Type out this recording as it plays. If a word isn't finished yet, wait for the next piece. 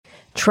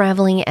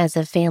Traveling as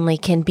a family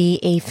can be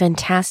a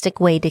fantastic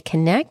way to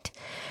connect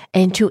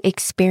and to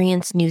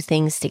experience new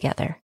things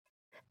together.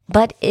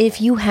 But if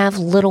you have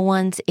little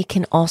ones, it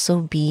can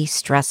also be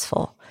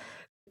stressful.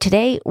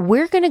 Today,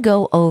 we're going to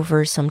go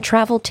over some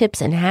travel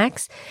tips and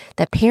hacks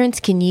that parents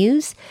can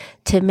use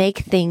to make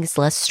things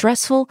less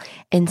stressful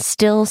and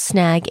still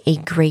snag a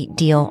great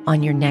deal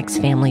on your next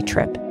family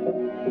trip.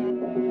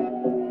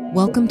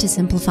 Welcome to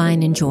Simplify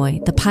and Enjoy,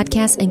 the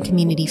podcast and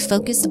community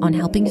focused on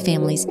helping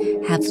families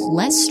have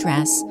less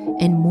stress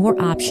and more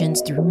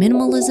options through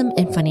minimalism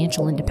and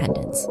financial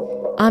independence.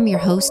 I'm your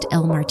host,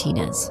 Elle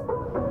Martinez.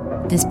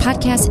 This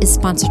podcast is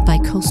sponsored by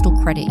Coastal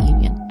Credit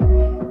Union.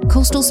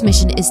 Coastal's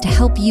mission is to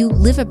help you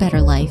live a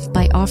better life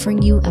by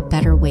offering you a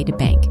better way to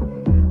bank.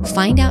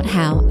 Find out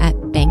how at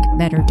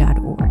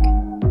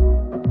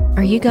bankbetter.org.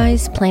 Are you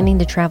guys planning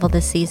to travel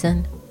this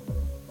season?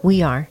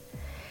 We are.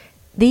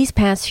 These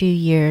past few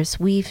years,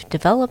 we've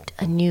developed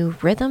a new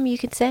rhythm, you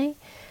could say,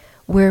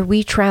 where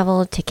we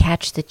travel to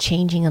catch the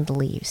changing of the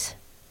leaves.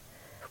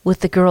 With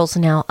the girls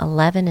now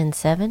 11 and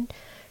 7,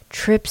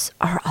 trips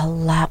are a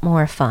lot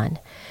more fun.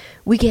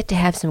 We get to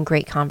have some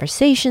great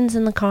conversations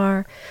in the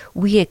car.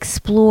 We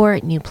explore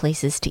new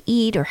places to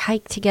eat or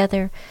hike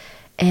together.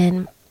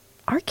 And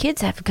our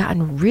kids have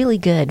gotten really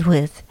good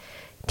with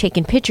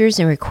taking pictures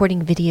and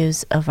recording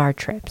videos of our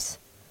trips.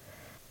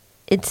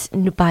 It's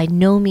by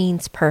no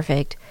means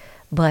perfect,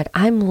 but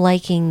I'm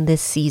liking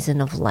this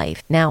season of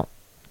life. Now,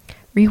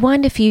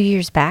 rewind a few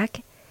years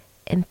back,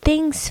 and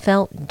things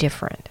felt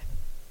different.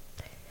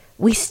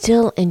 We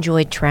still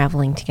enjoyed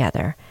traveling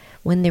together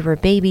when they were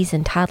babies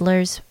and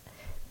toddlers,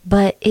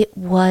 but it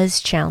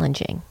was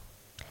challenging.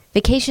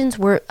 Vacations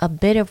were a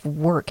bit of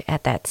work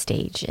at that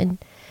stage, and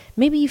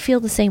maybe you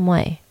feel the same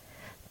way.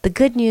 The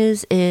good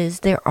news is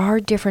there are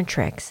different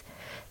tricks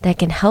that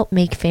can help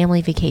make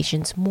family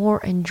vacations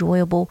more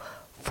enjoyable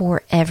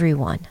for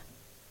everyone.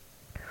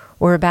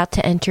 We're about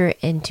to enter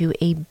into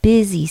a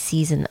busy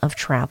season of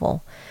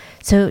travel.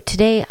 So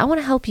today, I want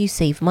to help you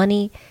save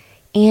money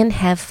and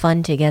have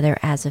fun together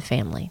as a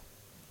family.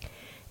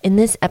 In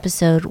this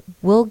episode,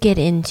 we'll get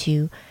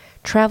into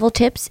travel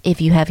tips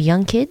if you have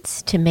young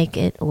kids to make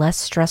it less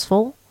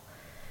stressful,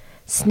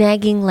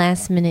 snagging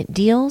last-minute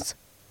deals,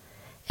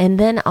 and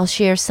then I'll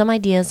share some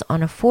ideas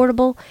on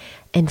affordable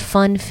and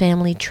fun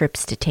family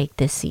trips to take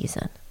this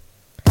season.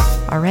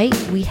 All right,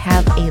 we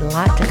have a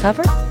lot to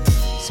cover,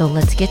 so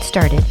let's get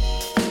started.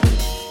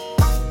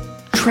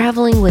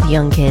 Traveling with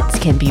young kids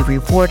can be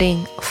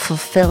rewarding,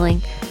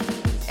 fulfilling,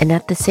 and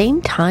at the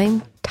same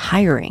time,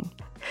 tiring.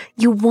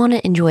 You want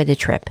to enjoy the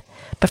trip,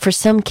 but for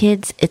some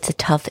kids, it's a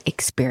tough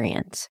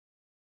experience.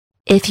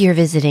 If you're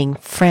visiting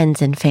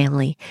friends and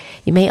family,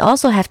 you may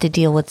also have to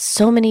deal with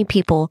so many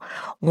people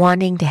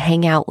wanting to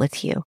hang out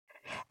with you,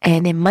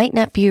 and it might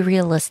not be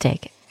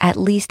realistic, at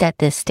least at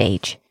this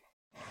stage.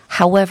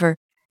 However,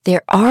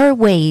 there are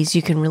ways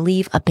you can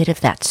relieve a bit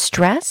of that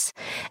stress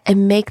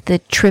and make the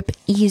trip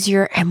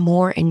easier and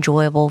more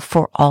enjoyable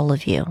for all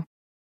of you.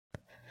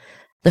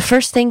 The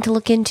first thing to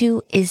look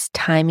into is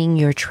timing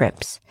your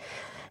trips.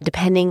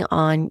 Depending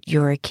on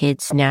your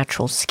kids'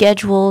 natural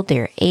schedule,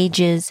 their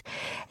ages,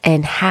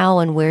 and how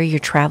and where you're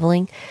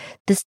traveling,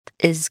 this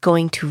is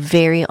going to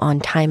vary on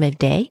time of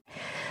day.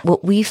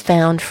 What we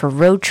found for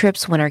road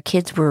trips when our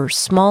kids were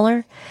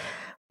smaller,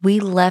 we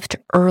left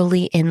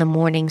early in the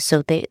morning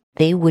so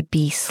they would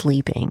be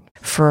sleeping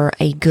for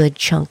a good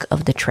chunk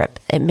of the trip.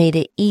 It made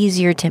it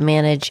easier to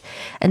manage.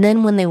 And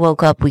then when they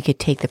woke up, we could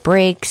take the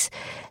breaks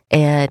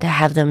and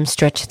have them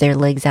stretch their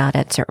legs out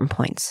at certain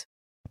points.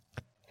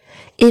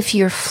 If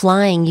you're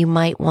flying, you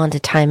might want to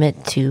time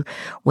it to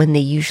when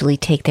they usually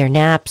take their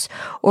naps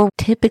or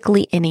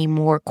typically in a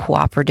more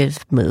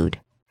cooperative mood.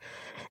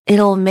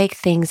 It'll make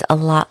things a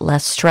lot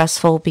less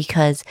stressful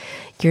because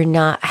you're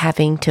not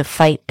having to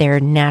fight their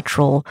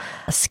natural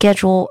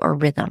schedule or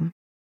rhythm.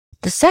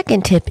 The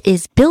second tip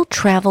is build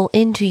travel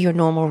into your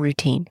normal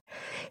routine.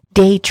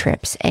 Day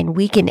trips and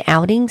weekend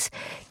outings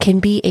can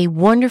be a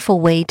wonderful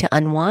way to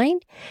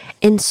unwind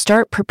and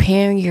start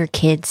preparing your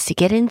kids to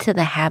get into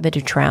the habit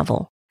of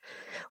travel.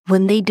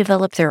 When they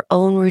develop their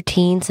own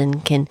routines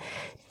and can,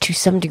 to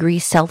some degree,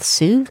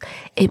 self-soothe,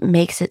 it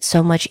makes it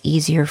so much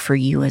easier for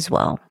you as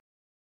well.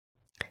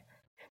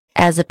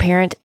 As a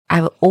parent,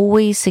 I would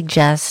always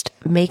suggest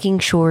making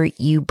sure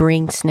you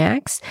bring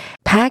snacks.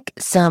 Pack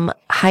some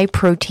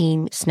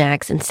high-protein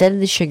snacks instead of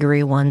the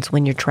sugary ones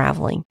when you're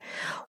traveling.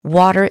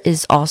 Water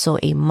is also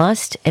a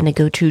must and a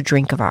go-to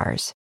drink of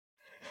ours,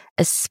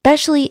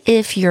 especially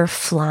if you're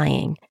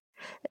flying.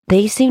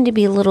 They seem to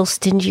be a little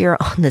stingier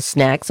on the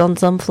snacks on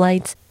some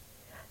flights.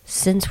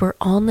 Since we're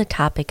on the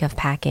topic of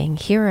packing,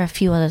 here are a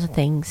few other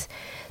things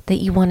that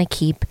you want to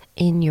keep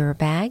in your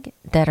bag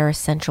that are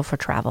essential for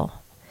travel.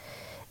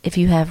 If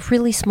you have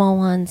really small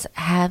ones,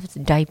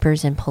 have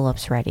diapers and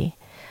pull-ups ready.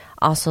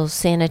 Also,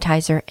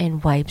 sanitizer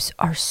and wipes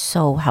are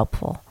so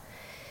helpful.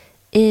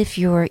 If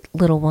your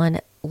little one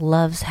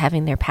loves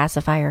having their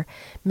pacifier,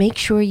 make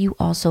sure you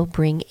also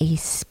bring a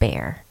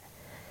spare.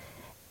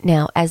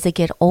 Now, as they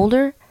get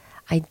older,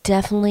 I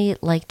definitely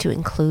like to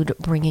include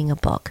bringing a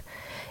book.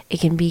 It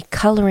can be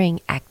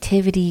coloring,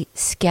 activity,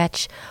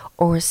 sketch,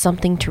 or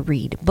something to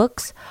read.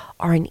 Books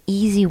are an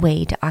easy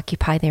way to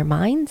occupy their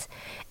minds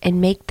and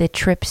make the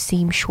trip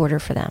seem shorter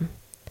for them.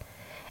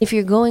 If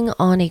you're going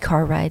on a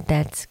car ride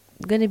that's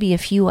going to be a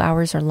few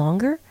hours or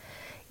longer,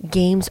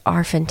 games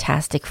are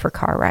fantastic for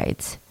car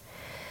rides.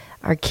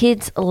 Our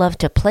kids love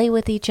to play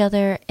with each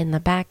other in the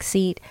back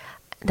seat.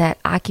 That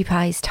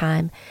occupies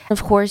time.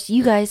 Of course,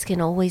 you guys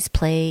can always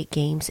play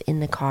games in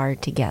the car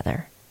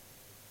together.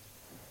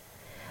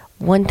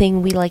 One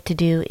thing we like to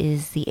do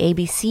is the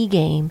ABC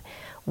game,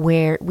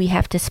 where we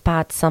have to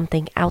spot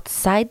something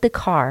outside the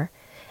car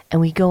and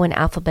we go in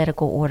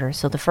alphabetical order.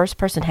 So the first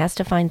person has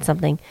to find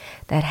something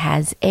that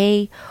has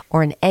A,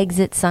 or an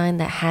exit sign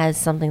that has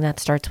something that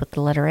starts with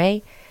the letter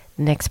A.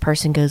 The next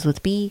person goes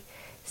with B,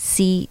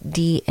 C,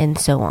 D, and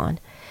so on.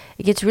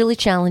 It gets really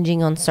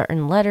challenging on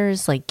certain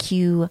letters like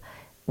Q,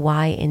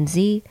 Y, and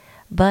Z,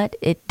 but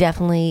it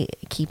definitely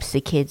keeps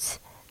the kids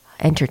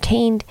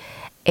entertained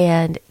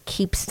and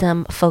keeps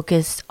them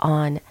focused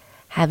on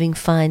having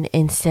fun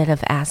instead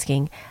of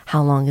asking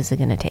how long is it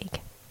going to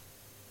take.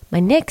 My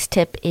next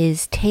tip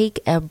is take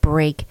a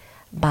break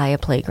by a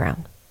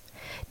playground.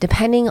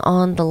 Depending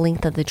on the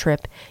length of the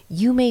trip,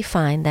 you may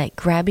find that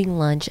grabbing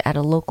lunch at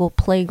a local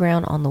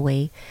playground on the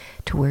way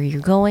to where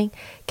you're going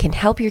can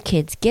help your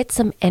kids get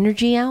some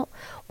energy out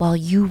while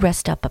you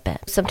rest up a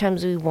bit.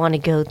 Sometimes we want to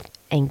go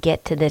and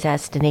get to the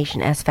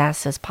destination as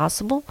fast as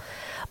possible,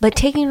 but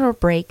taking a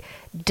break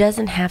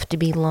doesn't have to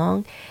be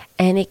long,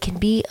 and it can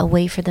be a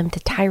way for them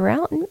to tire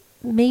out and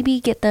maybe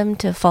get them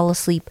to fall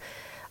asleep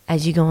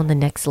as you go on the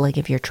next leg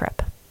of your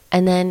trip.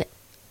 And then,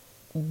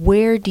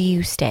 where do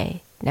you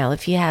stay? Now,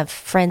 if you have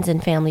friends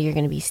and family you're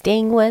going to be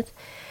staying with,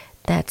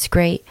 that's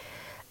great.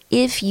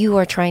 If you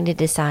are trying to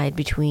decide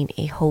between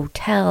a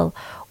hotel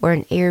or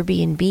an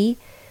Airbnb,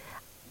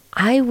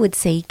 I would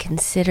say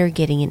consider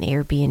getting an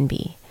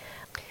Airbnb.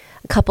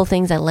 A couple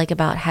things I like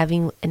about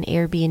having an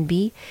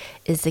Airbnb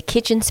is the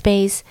kitchen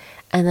space,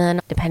 and then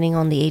depending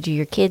on the age of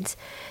your kids,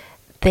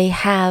 they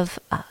have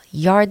a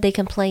yard they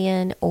can play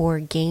in or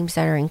games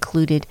that are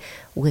included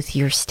with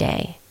your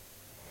stay.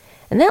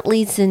 And that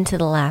leads into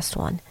the last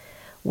one,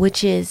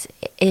 which is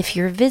if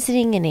you're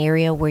visiting an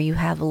area where you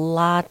have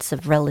lots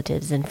of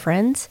relatives and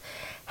friends,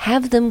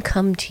 have them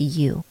come to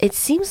you. It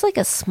seems like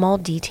a small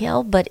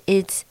detail, but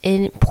it's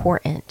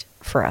important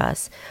for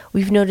us.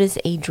 We've noticed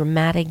a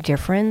dramatic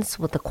difference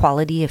with the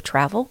quality of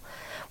travel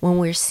when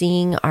we're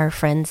seeing our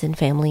friends and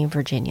family in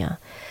Virginia.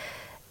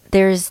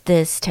 There's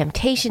this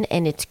temptation,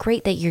 and it's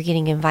great that you're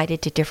getting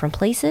invited to different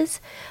places,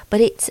 but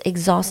it's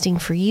exhausting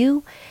for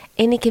you,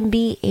 and it can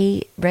be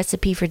a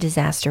recipe for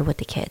disaster with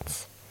the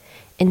kids.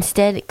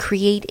 Instead,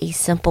 create a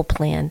simple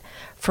plan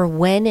for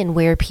when and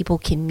where people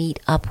can meet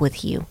up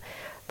with you.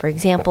 For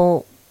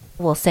example,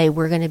 we'll say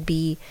we're going to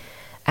be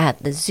at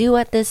the zoo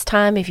at this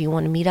time. If you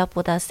want to meet up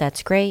with us,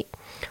 that's great.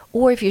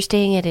 Or if you're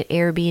staying at an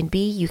Airbnb,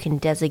 you can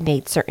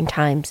designate certain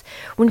times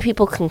when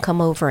people can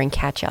come over and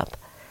catch up.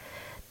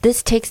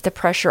 This takes the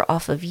pressure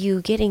off of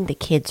you getting the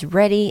kids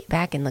ready,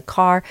 back in the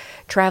car,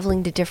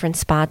 traveling to different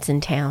spots in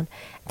town.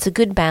 It's a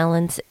good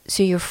balance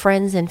so your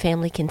friends and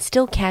family can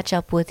still catch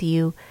up with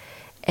you,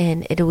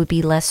 and it would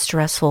be less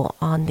stressful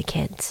on the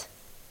kids.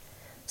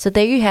 So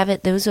there you have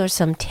it. Those are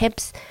some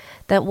tips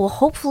that will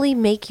hopefully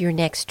make your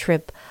next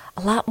trip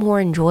a lot more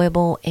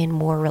enjoyable and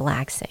more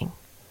relaxing.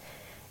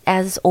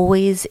 As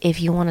always, if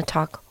you want to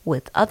talk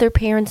with other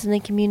parents in the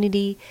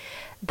community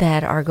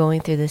that are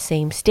going through the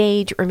same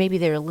stage, or maybe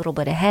they're a little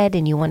bit ahead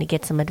and you want to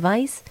get some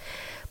advice,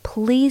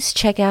 please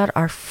check out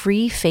our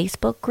free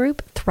Facebook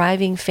group,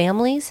 Thriving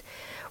Families.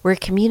 We're a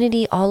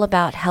community all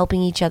about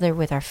helping each other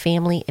with our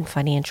family and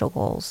financial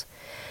goals.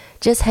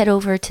 Just head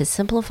over to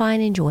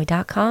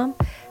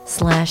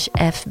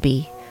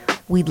simplifyandenjoy.com/FB.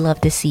 We'd love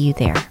to see you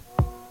there.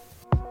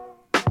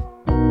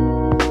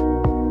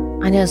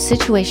 I know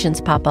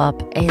situations pop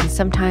up, and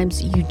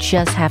sometimes you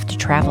just have to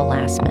travel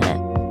last minute.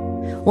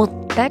 Well,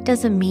 that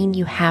doesn't mean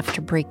you have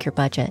to break your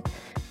budget.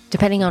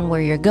 Depending on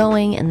where you're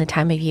going and the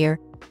time of year,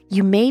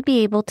 you may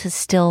be able to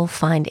still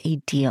find a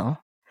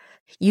deal.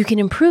 You can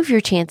improve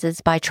your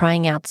chances by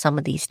trying out some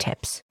of these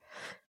tips.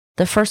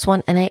 The first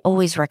one, and I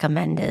always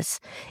recommend this,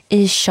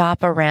 is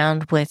shop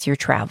around with your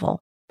travel.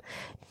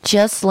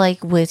 Just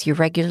like with your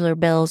regular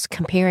bills,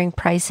 comparing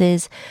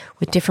prices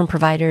with different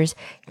providers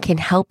can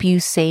help you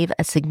save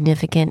a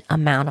significant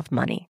amount of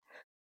money.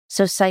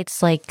 So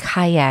sites like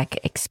Kayak,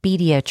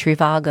 Expedia,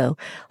 Trivago,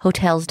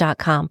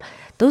 Hotels.com,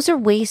 those are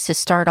ways to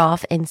start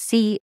off and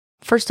see,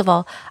 first of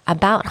all,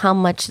 about how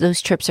much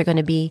those trips are going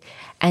to be,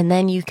 and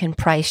then you can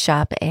price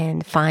shop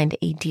and find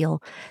a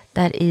deal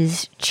that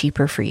is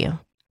cheaper for you.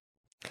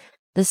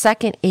 The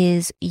second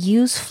is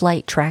use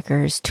flight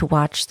trackers to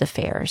watch the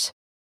fares.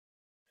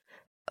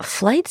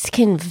 Flights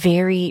can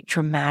vary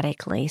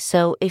dramatically.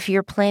 So if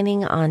you're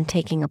planning on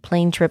taking a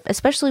plane trip,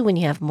 especially when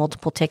you have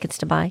multiple tickets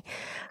to buy,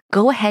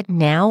 go ahead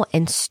now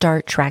and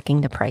start tracking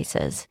the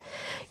prices.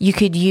 You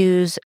could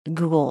use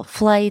Google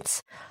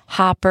Flights,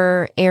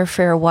 Hopper,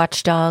 Airfare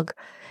Watchdog,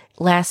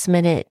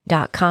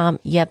 lastminute.com.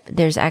 Yep,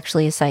 there's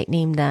actually a site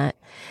named that.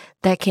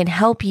 that can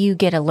help you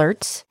get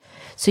alerts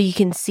so you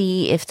can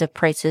see if the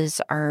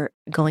prices are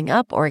going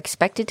up or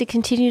expected to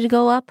continue to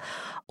go up,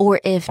 or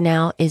if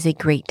now is a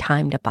great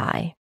time to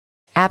buy.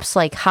 Apps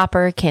like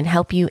Hopper can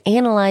help you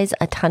analyze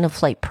a ton of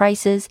flight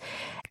prices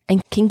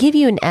and can give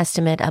you an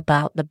estimate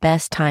about the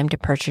best time to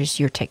purchase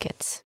your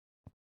tickets.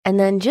 And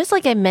then, just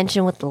like I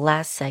mentioned with the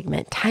last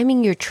segment,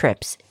 timing your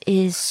trips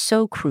is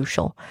so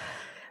crucial.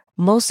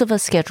 Most of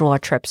us schedule our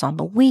trips on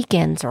the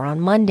weekends or on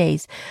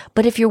Mondays,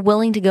 but if you're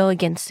willing to go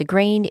against the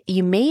grain,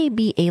 you may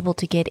be able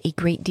to get a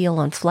great deal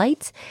on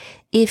flights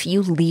if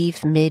you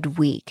leave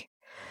midweek.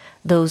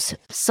 Those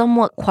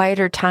somewhat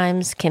quieter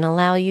times can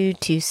allow you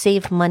to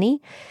save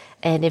money,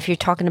 and if you're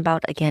talking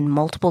about, again,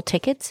 multiple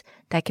tickets,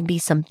 that can be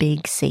some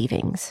big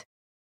savings.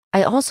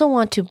 I also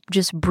want to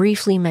just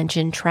briefly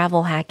mention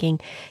travel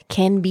hacking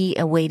can be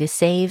a way to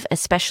save,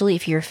 especially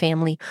if you're a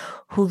family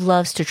who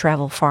loves to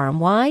travel far and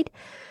wide.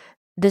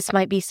 This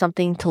might be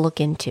something to look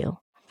into.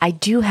 I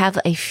do have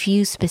a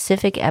few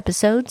specific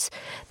episodes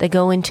that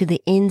go into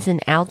the ins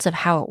and outs of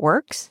how it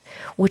works,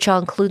 which I'll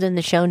include in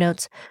the show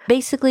notes.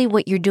 Basically,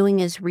 what you're doing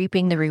is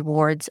reaping the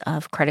rewards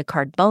of credit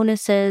card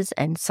bonuses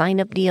and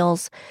sign-up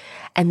deals,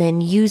 and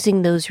then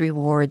using those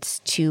rewards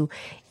to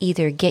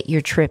either get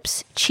your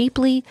trips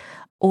cheaply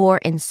or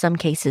in some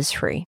cases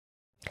free.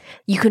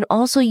 You can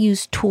also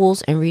use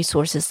tools and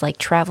resources like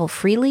Travel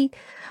Freely,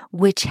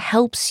 which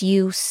helps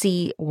you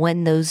see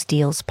when those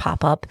deals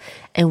pop up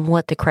and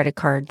what the credit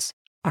cards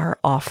are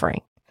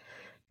offering.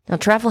 Now,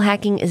 travel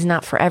hacking is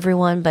not for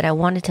everyone, but I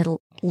wanted to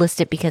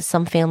list it because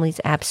some families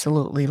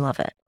absolutely love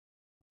it.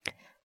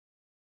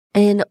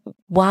 And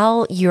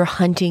while you're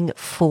hunting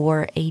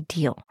for a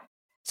deal,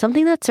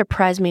 something that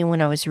surprised me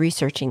when I was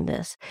researching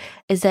this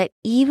is that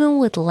even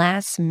with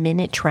last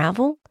minute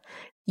travel,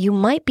 you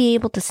might be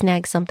able to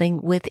snag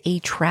something with a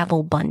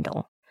travel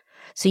bundle.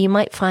 So you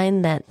might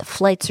find that the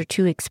flights are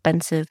too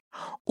expensive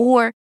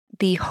or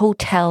the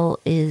hotel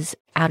is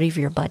out of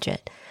your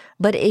budget.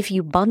 But if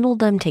you bundle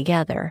them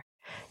together,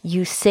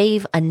 you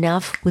save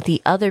enough with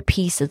the other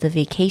piece of the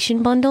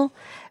vacation bundle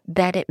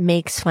that it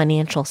makes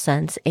financial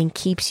sense and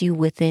keeps you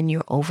within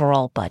your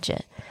overall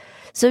budget.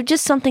 So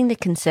just something to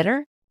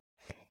consider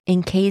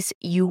in case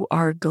you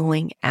are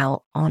going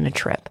out on a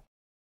trip.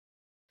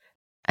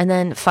 And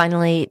then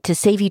finally, to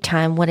save you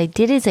time, what I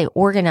did is I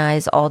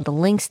organized all the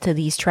links to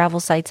these travel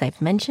sites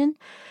I've mentioned,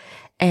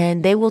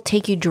 and they will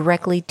take you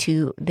directly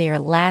to their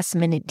last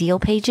minute deal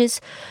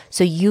pages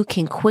so you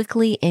can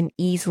quickly and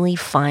easily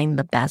find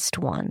the best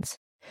ones.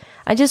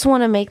 I just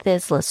want to make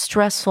this less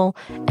stressful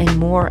and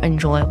more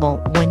enjoyable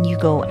when you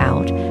go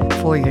out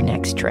for your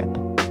next trip.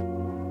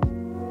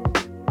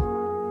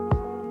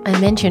 I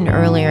mentioned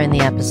earlier in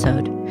the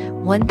episode,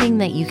 one thing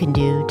that you can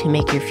do to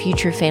make your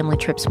future family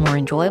trips more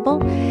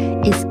enjoyable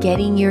is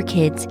getting your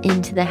kids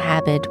into the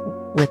habit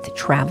with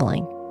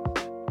traveling.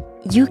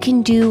 You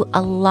can do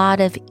a lot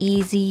of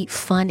easy,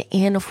 fun,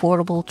 and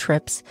affordable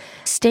trips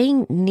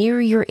staying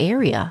near your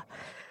area.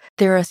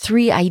 There are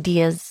 3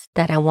 ideas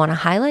that I want to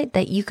highlight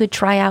that you could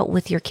try out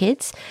with your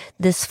kids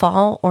this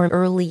fall or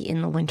early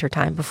in the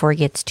wintertime before it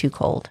gets too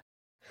cold.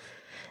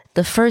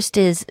 The first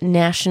is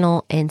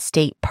national and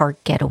state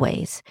park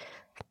getaways.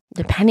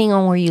 Depending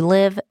on where you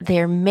live,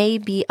 there may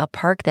be a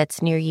park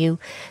that's near you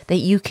that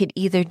you could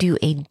either do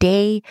a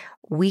day,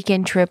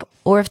 weekend trip,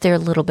 or if they're a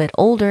little bit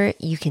older,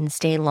 you can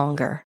stay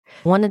longer.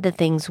 One of the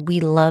things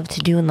we love to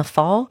do in the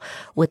fall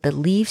with the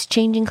leaves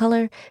changing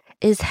color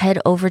is head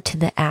over to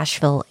the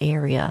Asheville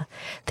area.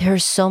 There are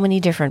so many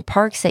different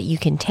parks that you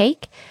can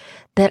take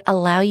that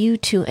allow you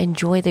to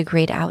enjoy the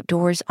great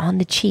outdoors on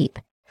the cheap.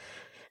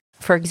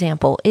 For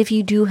example, if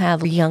you do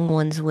have young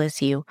ones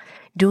with you,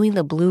 doing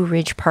the Blue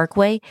Ridge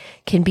Parkway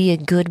can be a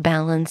good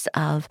balance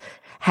of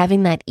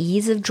having that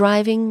ease of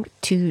driving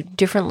to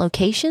different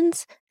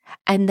locations.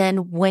 And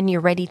then when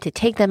you're ready to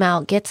take them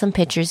out, get some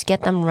pictures,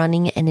 get them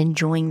running and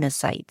enjoying the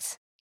sights.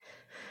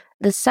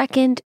 The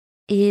second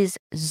is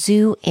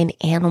zoo and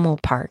animal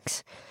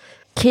parks.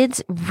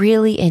 Kids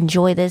really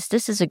enjoy this.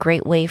 This is a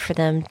great way for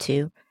them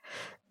to,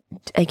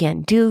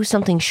 again, do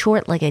something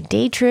short like a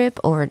day trip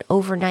or an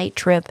overnight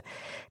trip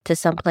to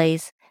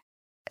someplace,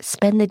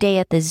 spend the day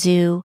at the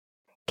zoo,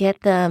 get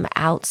them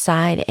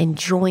outside,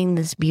 enjoying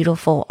this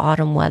beautiful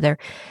autumn weather,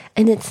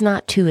 and it's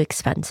not too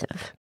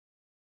expensive.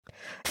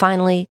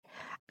 Finally,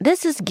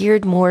 this is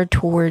geared more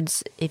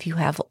towards if you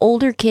have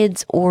older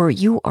kids or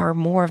you are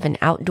more of an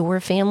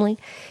outdoor family,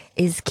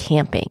 is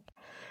camping.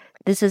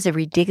 This is a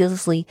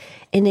ridiculously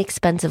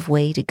inexpensive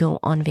way to go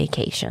on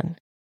vacation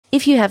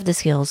if you have the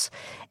skills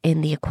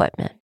and the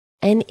equipment.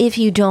 And if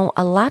you don't,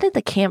 a lot of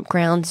the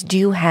campgrounds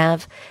do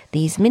have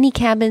these mini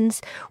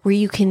cabins where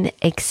you can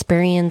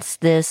experience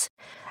this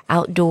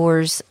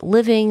outdoors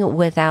living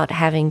without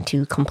having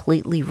to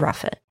completely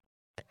rough it.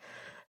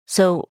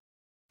 So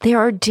there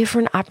are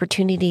different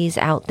opportunities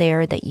out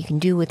there that you can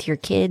do with your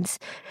kids.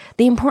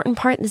 The important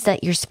part is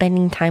that you're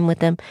spending time with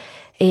them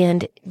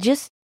and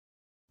just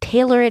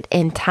tailor it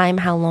and time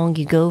how long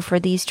you go for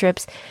these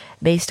trips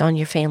based on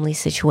your family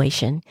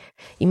situation.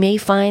 You may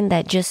find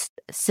that just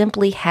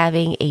simply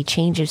having a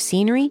change of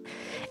scenery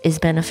is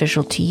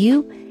beneficial to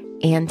you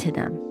and to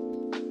them.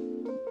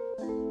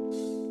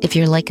 If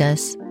you're like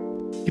us,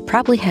 you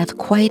probably have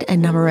quite a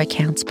number of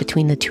accounts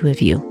between the two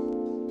of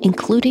you,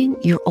 including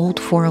your old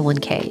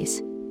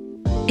 401ks.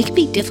 It can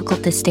be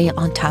difficult to stay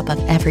on top of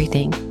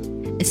everything,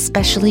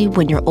 especially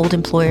when your old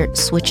employer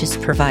switches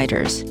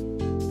providers,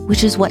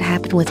 which is what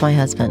happened with my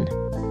husband.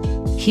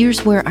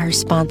 Here's where our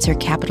sponsor,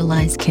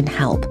 Capitalize, can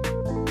help.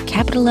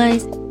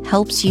 Capitalize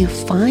helps you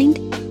find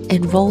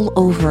and roll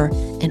over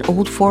an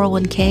old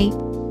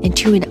 401k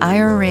into an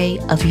IRA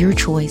of your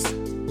choice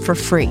for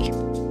free.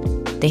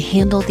 They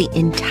handle the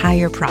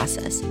entire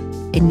process.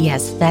 And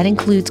yes, that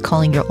includes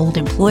calling your old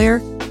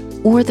employer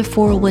or the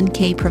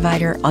 401k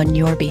provider on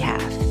your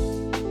behalf.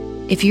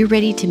 If you're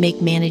ready to make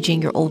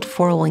managing your old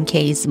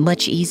 401ks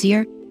much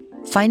easier,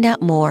 find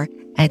out more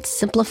at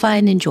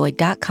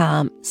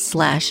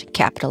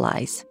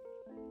simplifyandenjoy.com/capitalize.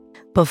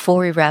 Before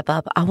we wrap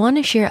up, I want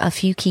to share a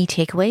few key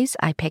takeaways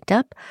I picked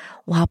up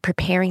while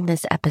preparing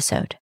this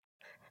episode.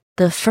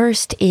 The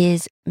first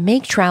is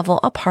make travel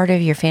a part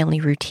of your family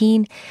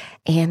routine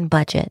and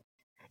budget.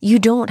 You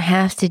don't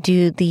have to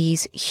do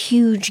these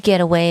huge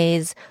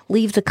getaways,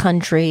 leave the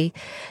country,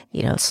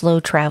 slow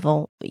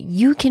travel.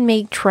 You can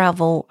make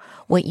travel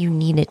what you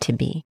need it to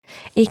be.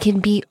 It can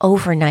be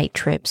overnight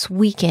trips,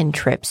 weekend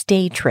trips,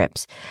 day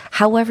trips,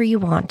 however you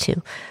want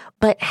to.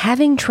 But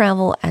having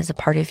travel as a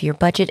part of your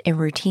budget and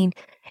routine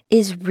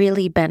is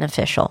really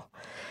beneficial.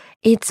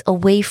 It's a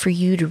way for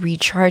you to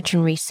recharge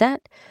and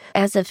reset.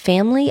 As a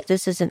family,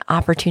 this is an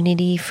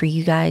opportunity for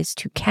you guys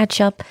to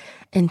catch up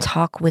and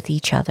talk with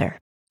each other.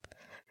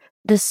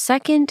 The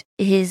second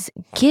is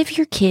give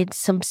your kids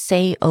some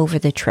say over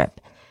the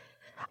trip.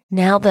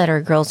 Now that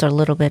our girls are a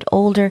little bit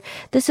older,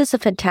 this is a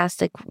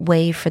fantastic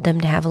way for them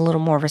to have a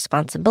little more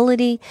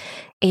responsibility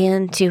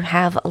and to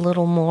have a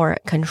little more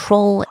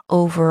control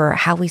over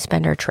how we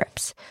spend our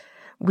trips.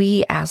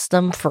 We ask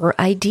them for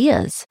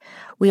ideas.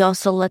 We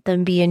also let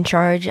them be in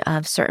charge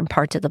of certain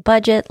parts of the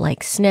budget,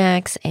 like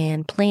snacks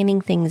and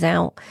planning things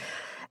out.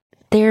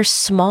 They're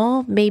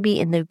small, maybe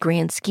in the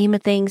grand scheme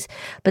of things,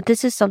 but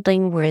this is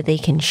something where they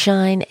can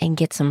shine and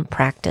get some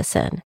practice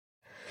in.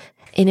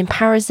 It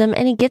empowers them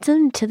and it gets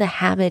them into the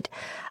habit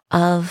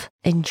of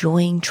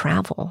enjoying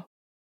travel.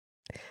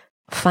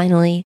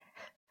 Finally,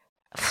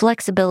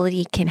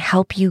 flexibility can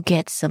help you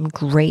get some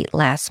great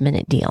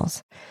last-minute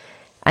deals.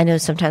 I know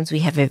sometimes we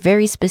have a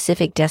very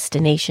specific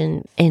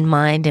destination in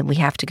mind and we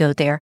have to go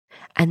there,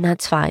 and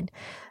that's fine.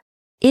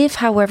 If,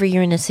 however,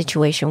 you're in a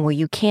situation where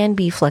you can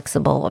be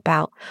flexible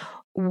about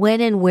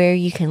when and where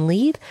you can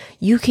leave,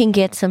 you can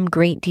get some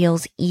great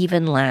deals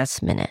even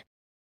last minute.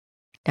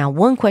 Now,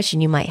 one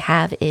question you might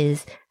have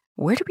is,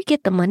 where do we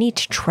get the money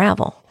to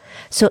travel?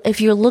 So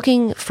if you're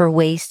looking for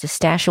ways to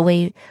stash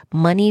away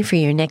money for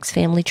your next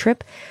family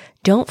trip,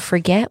 don't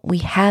forget we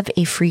have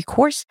a free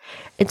course.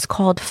 It's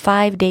called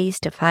 5 Days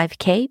to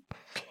 5K.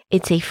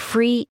 It's a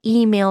free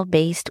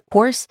email-based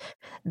course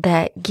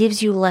that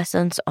gives you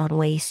lessons on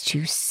ways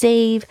to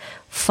save,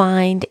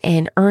 find,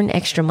 and earn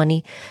extra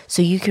money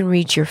so you can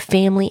reach your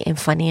family and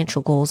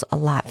financial goals a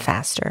lot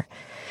faster.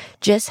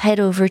 Just head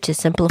over to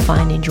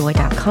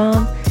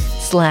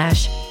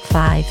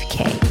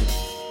simplifyandenjoy.com/5K.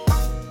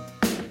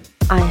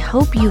 I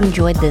hope you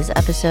enjoyed this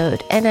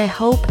episode, and I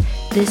hope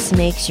this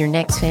makes your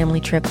next family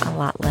trip a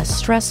lot less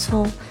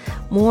stressful,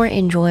 more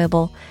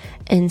enjoyable,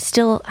 and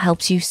still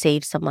helps you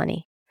save some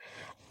money.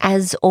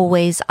 As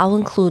always, I'll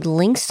include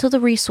links to the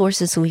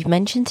resources we've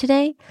mentioned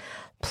today,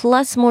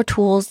 plus more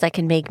tools that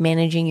can make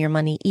managing your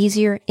money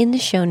easier in the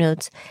show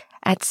notes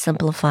at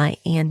Simplify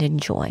and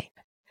Enjoy.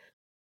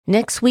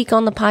 Next week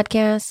on the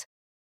podcast,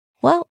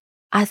 well,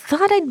 I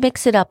thought I'd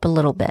mix it up a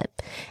little bit.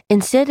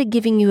 Instead of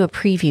giving you a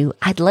preview,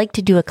 I'd like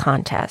to do a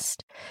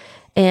contest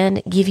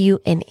and give you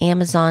an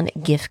Amazon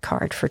gift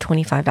card for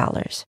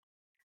 $25.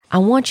 I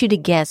want you to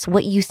guess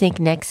what you think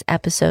next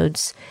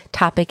episode's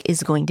topic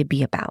is going to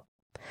be about.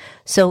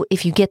 So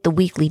if you get the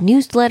weekly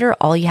newsletter,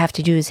 all you have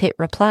to do is hit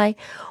reply.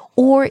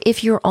 Or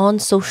if you're on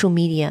social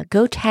media,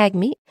 go tag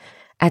me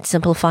at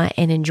Simplify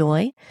and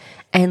Enjoy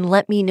and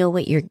let me know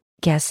what your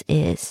guess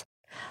is.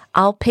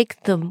 I'll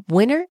pick the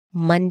winner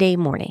Monday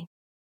morning.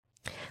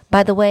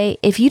 By the way,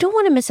 if you don't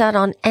want to miss out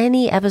on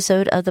any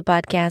episode of the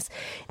podcast,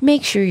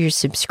 make sure you're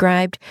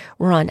subscribed.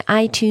 We're on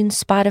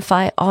iTunes,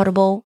 Spotify,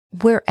 Audible,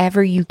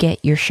 wherever you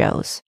get your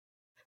shows.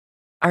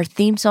 Our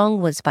theme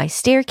song was by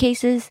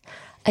Staircases.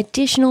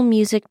 Additional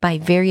music by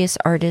various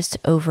artists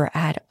over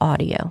at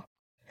Audio.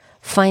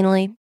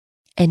 Finally,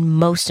 and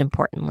most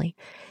importantly,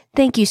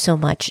 thank you so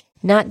much,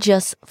 not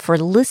just for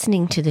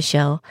listening to the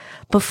show,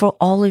 but for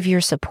all of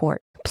your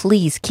support.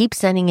 Please keep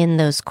sending in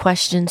those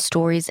questions,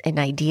 stories, and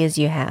ideas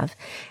you have.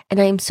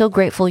 And I am so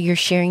grateful you're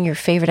sharing your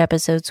favorite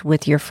episodes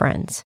with your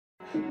friends.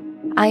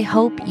 I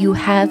hope you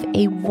have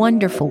a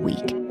wonderful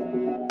week.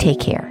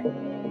 Take care.